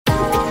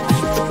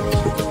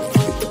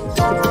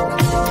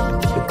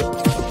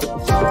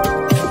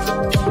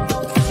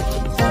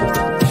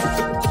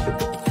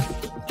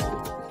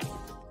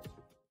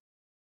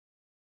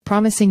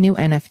Promising new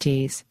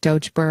NFTs.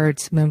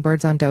 DogeBirds,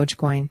 Moonbirds on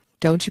Dogecoin.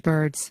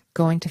 DogeBirds,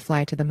 going to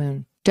fly to the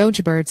moon.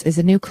 DogeBirds is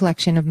a new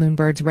collection of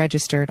Moonbirds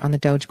registered on the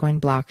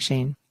Dogecoin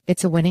blockchain.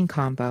 It's a winning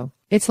combo.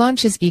 Its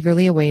launch is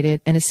eagerly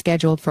awaited and is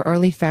scheduled for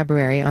early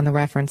February on the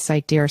reference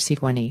site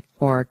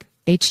drc20.org.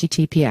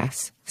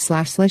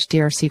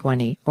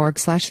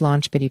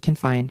 https://drc20.org/launch, but you can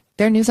find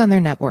their news on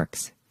their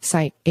networks.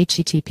 Site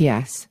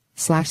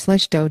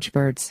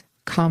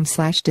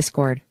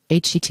https://dogebirds.com/discord,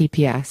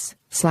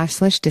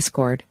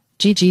 https://discord,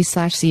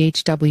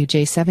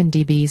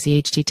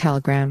 gg/chwj7dbzht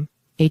telegram,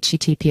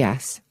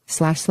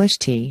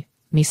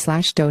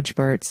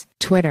 https://t.me/dogebirds,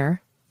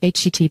 Twitter,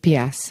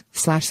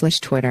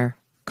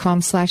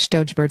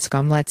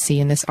 https://twitter.com/dogebirds.com. Let's see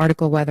in this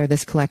article whether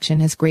this collection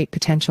has great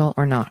potential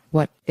or not.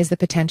 What is the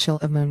potential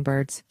of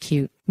Moonbirds?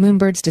 Cute.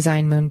 Moonbirds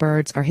design.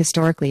 Moonbirds are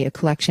historically a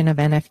collection of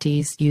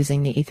NFTs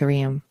using the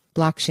Ethereum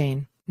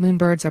blockchain.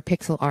 Moonbirds are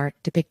pixel art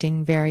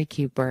depicting very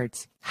cute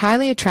birds.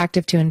 Highly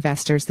attractive to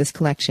investors, this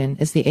collection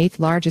is the 8th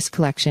largest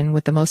collection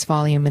with the most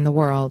volume in the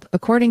world,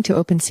 according to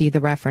Opensea, the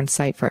reference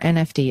site for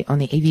NFT on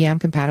the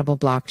EVM-compatible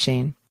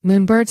blockchain.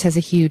 Moonbirds has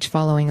a huge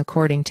following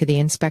according to the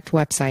Inspect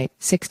website.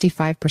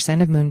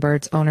 65% of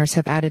Moonbirds owners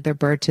have added their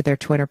bird to their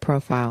Twitter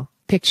profile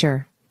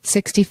picture.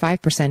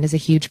 65% is a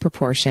huge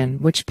proportion,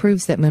 which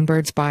proves that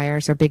Moonbirds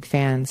buyers are big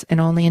fans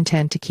and only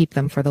intend to keep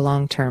them for the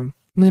long term.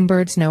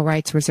 Moonbirds no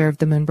rights reserved.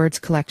 The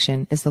Moonbirds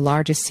collection is the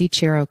largest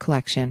Seachiro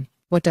collection.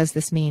 What does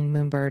this mean?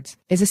 Moonbirds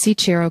is a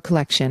Seachiro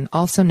collection,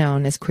 also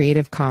known as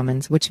Creative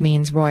Commons, which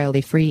means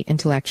royalty-free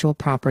intellectual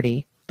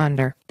property.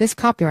 Under this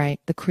copyright,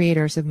 the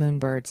creators of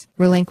Moonbirds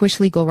relinquish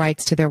legal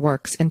rights to their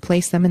works and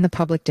place them in the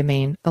public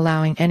domain,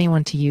 allowing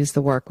anyone to use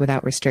the work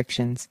without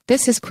restrictions.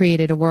 This has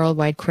created a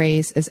worldwide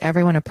craze as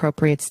everyone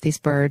appropriates these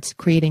birds,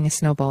 creating a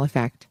snowball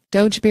effect.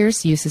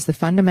 Dogebirs uses the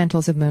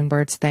fundamentals of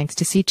Moonbirds thanks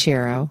to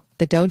Seachiro.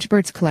 The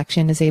Dogebirds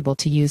collection is able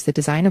to use the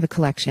design of a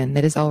collection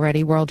that is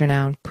already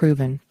world-renowned,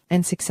 proven,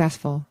 and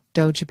successful.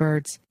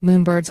 Dogebirds.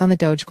 Moonbirds on the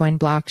Dogecoin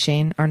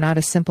blockchain are not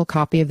a simple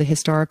copy of the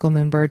historical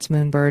Moonbirds.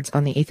 Moonbirds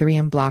on the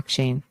Ethereum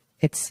blockchain.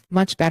 It's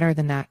much better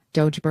than that.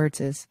 Dogebirds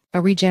is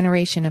a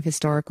regeneration of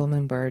historical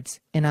Moonbirds.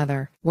 In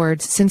other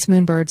words, since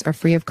Moonbirds are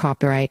free of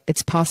copyright,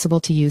 it's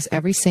possible to use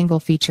every single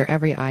feature,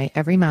 every eye,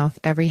 every mouth,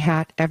 every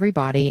hat, every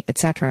body,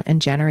 etc.,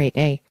 and generate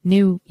a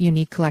new,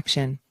 unique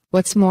collection.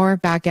 What's more,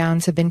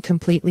 backgrounds have been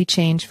completely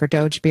changed for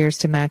Dogebirs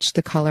to match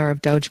the color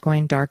of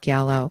Dogecoin: dark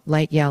yellow,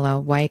 light yellow,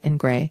 white, and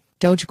gray.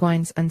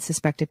 Dogecoin's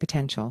unsuspected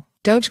potential.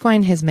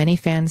 Dogecoin has many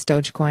fans.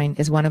 Dogecoin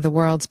is one of the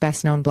world's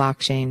best-known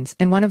blockchains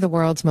and one of the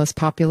world's most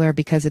popular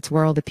because its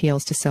world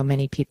appeals to so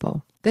many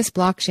people. This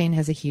blockchain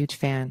has a huge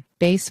fan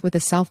base with a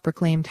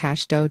self-proclaimed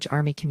 #Doge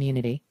Army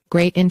community.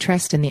 Great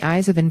interest in the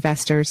eyes of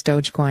investors.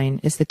 Dogecoin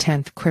is the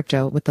 10th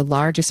crypto with the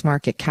largest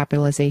market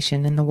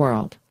capitalization in the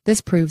world. This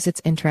proves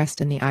its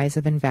interest in the eyes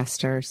of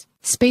investors.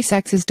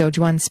 SpaceX's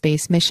Doge-1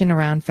 space mission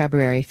around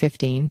February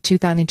 15,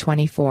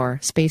 2024.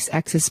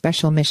 SpaceX's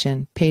special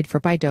mission, paid for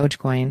by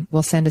Dogecoin,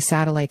 will send a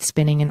satellite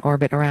spinning in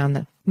orbit around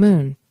the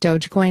moon.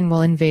 Dogecoin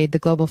will invade the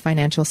global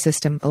financial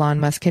system. Elon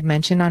Musk had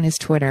mentioned on his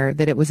Twitter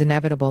that it was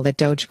inevitable that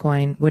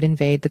Dogecoin would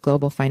invade the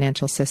global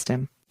financial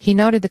system. He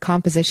noted the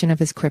composition of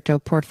his crypto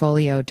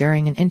portfolio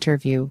during an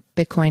interview.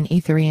 Bitcoin,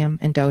 Ethereum,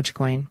 and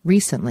Dogecoin.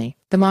 Recently,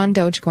 the Mon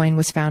Dogecoin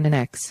was found in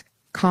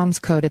X.com's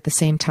code at the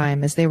same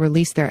time as they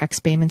released their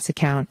X payments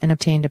account and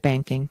obtained a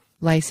banking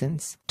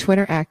license.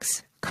 Twitter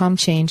X.com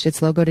changed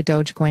its logo to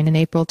Dogecoin in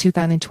April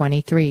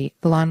 2023.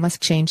 Elon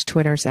Musk changed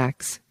Twitter's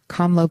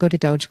X.com logo to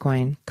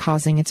Dogecoin,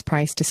 causing its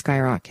price to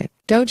skyrocket.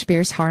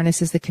 Dogebirs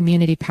harnesses the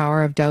community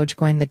power of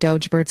Dogecoin. The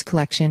Dogebirds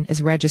collection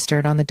is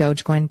registered on the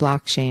Dogecoin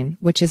blockchain,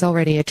 which is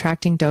already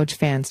attracting Doge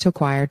fans to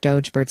acquire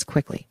Dogebirds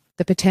quickly.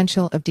 The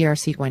potential of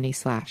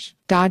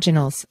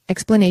DRC20/Doginals.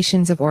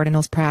 Explanations of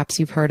ordinals. Perhaps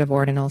you've heard of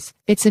ordinals.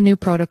 It's a new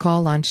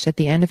protocol launched at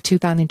the end of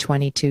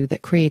 2022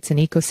 that creates an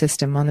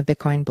ecosystem on the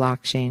Bitcoin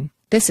blockchain.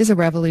 This is a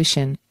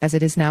revolution, as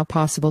it is now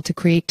possible to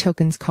create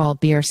tokens called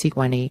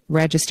BRC20,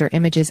 register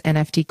images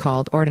NFT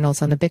called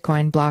ordinals on the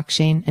Bitcoin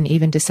blockchain, and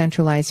even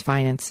decentralized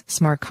finance,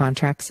 smart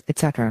contracts,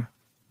 etc.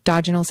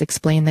 Doginals.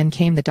 Explain. Then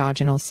came the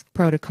Doginals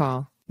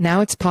protocol.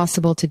 Now it's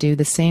possible to do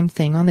the same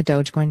thing on the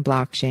Dogecoin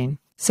blockchain.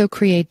 So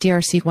create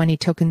DRC20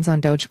 tokens on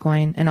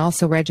Dogecoin and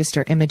also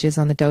register images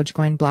on the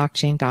Dogecoin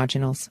blockchain.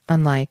 Doginals.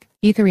 Unlike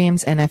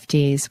Ethereum's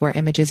NFTs, where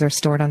images are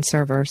stored on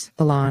servers,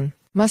 Elon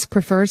Musk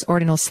prefers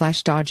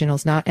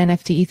ordinals/Doginals, not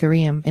NFT.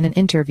 Ethereum. In an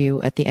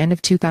interview at the end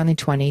of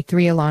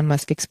 2023, Elon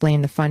Musk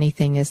explained the funny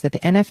thing is that the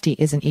NFT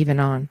isn't even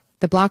on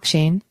the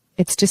blockchain.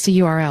 It's just a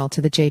URL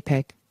to the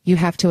JPEG. You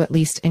have to at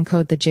least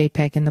encode the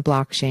JPEG in the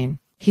blockchain.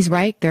 He's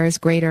right, there is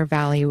greater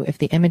value if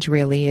the image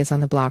really is on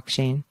the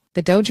blockchain.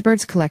 The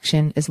Dogebirds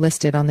collection is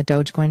listed on the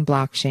Dogecoin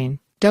blockchain.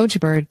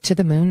 Dogebird, to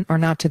the moon or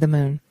not to the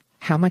moon?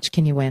 How much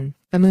can you win?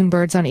 A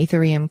Moonbirds on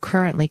Ethereum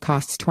currently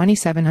costs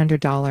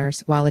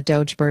 $2,700, while a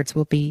Dogebirds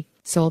will be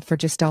sold for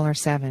just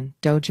 $7.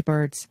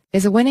 Dogebirds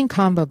is a winning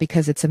combo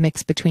because it's a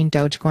mix between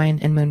Dogecoin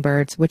and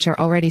Moonbirds, which are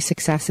already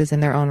successes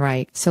in their own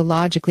right, so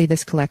logically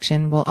this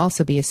collection will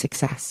also be a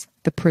success.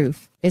 The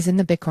proof is in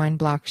the Bitcoin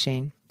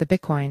blockchain. The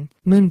Bitcoin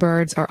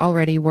Moonbirds are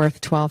already worth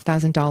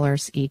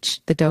 $12,000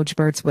 each. The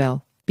DogeBirds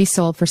will be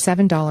sold for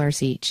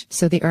 $7 each,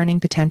 so the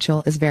earning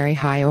potential is very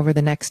high over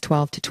the next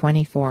 12 to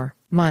 24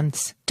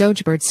 months.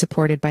 DogeBirds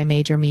supported by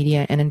major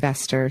media and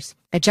investors.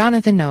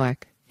 Jonathan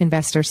Noack,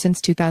 investor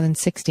since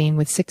 2016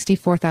 with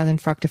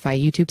 64,000 Fructify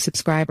YouTube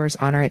subscribers.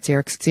 Honor at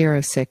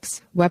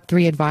 06,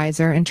 Web3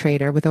 advisor and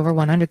trader with over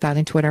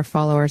 100,000 Twitter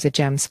followers at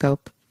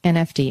Gemscope.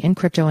 NFT and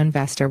crypto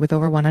investor with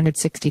over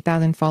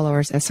 160,000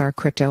 followers. SR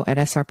Crypto at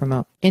SR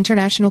Promote.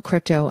 International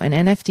crypto and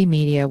NFT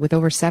media with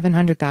over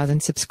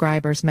 700,000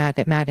 subscribers. Matt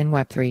at Matt in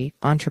Web3,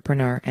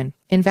 entrepreneur and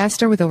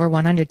investor with over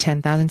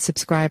 110,000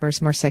 subscribers.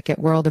 Mursek at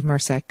World of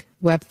Mursek.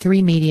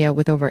 Web3 media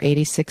with over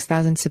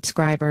 86,000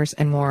 subscribers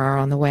and more are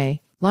on the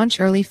way. Launch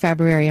early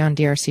February on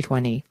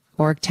DRC20.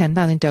 Org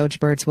 10,000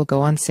 DogeBirds will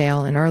go on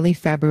sale in early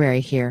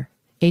February here.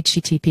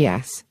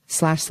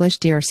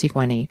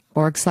 https://drc20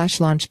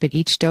 org/launchbit.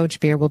 Each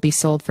Dogebir will be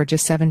sold for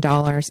just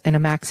 $7 and a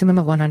maximum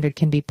of 100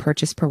 can be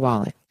purchased per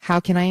wallet. How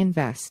can I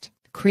invest?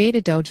 Create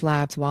a Doge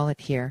Labs wallet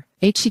here.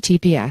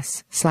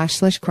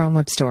 https://Chrome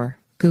Web Store,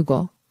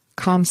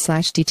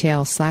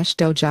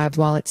 google.com/details/Dogelabs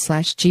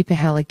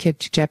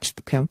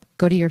wallet/gpahelic.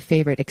 Go to your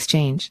favorite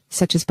exchange,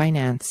 such as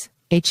Binance.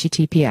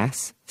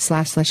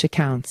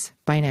 https://accounts,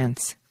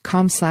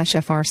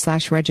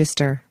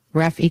 binance.com/fr/register.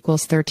 Ref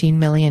equals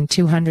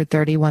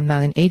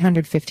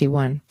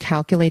 13,231,851.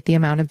 Calculate the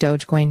amount of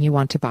Dogecoin you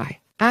want to buy.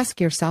 Ask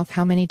yourself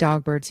how many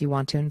Dogbirds you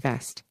want to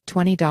invest.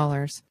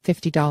 $20,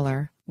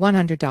 $50,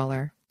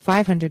 $100,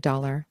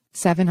 $500,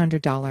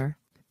 $700.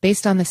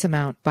 Based on this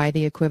amount, buy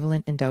the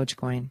equivalent in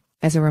Dogecoin.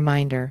 As a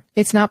reminder,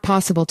 it's not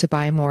possible to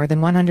buy more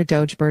than 100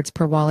 Dogebirds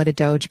per wallet. A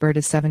Dogebird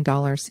is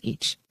 $7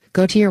 each.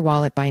 Go to your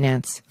wallet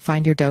Binance,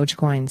 find your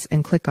Dogecoins,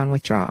 and click on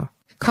Withdraw.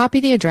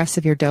 Copy the address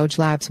of your Doge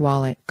Labs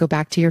wallet, go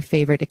back to your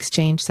favorite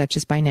exchange such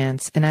as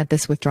Binance, and add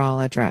this withdrawal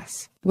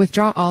address.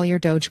 Withdraw all your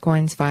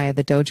Dogecoins via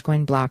the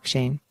Dogecoin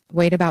blockchain.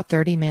 Wait about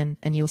 30 min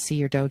and you'll see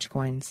your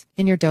Dogecoins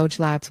in your Doge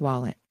Labs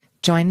wallet.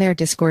 Join their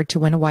Discord to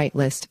win a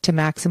whitelist to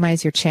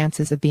maximize your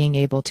chances of being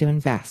able to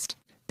invest.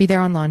 Be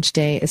there on launch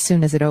day as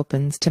soon as it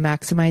opens to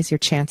maximize your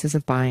chances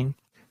of buying.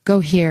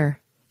 Go here,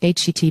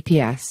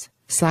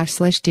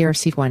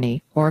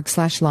 https://drc20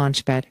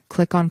 org/launchbet.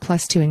 Click on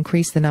plus to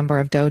increase the number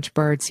of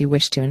Dogebirds you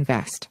wish to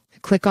invest.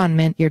 Click on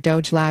mint. Your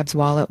Doge Labs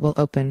wallet will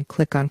open.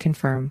 Click on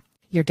confirm.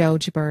 Your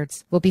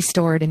Dogebirds will be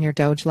stored in your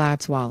Doge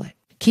Labs wallet.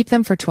 Keep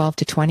them for 12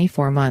 to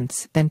 24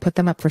 months, then put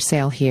them up for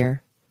sale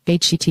here.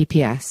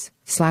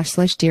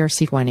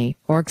 https://drc20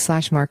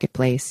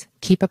 org/marketplace.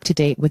 Keep up to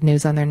date with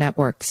news on their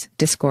networks.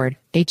 Discord,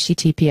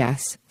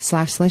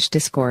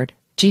 https://discord.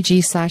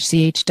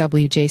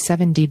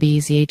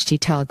 gg/chwj7dbzht.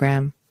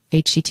 Telegram,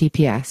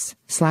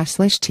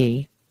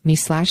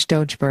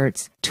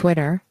 https://t.me/Dogebirds.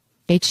 Twitter,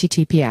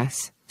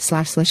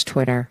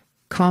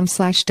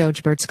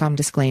 https://twitter.com/Dogebirds.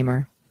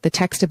 Disclaimer. The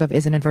text above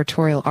is an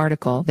advertorial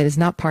article that is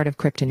not part of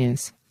Crypto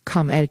News.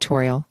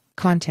 Editorial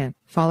content.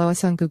 Follow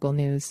us on Google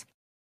News.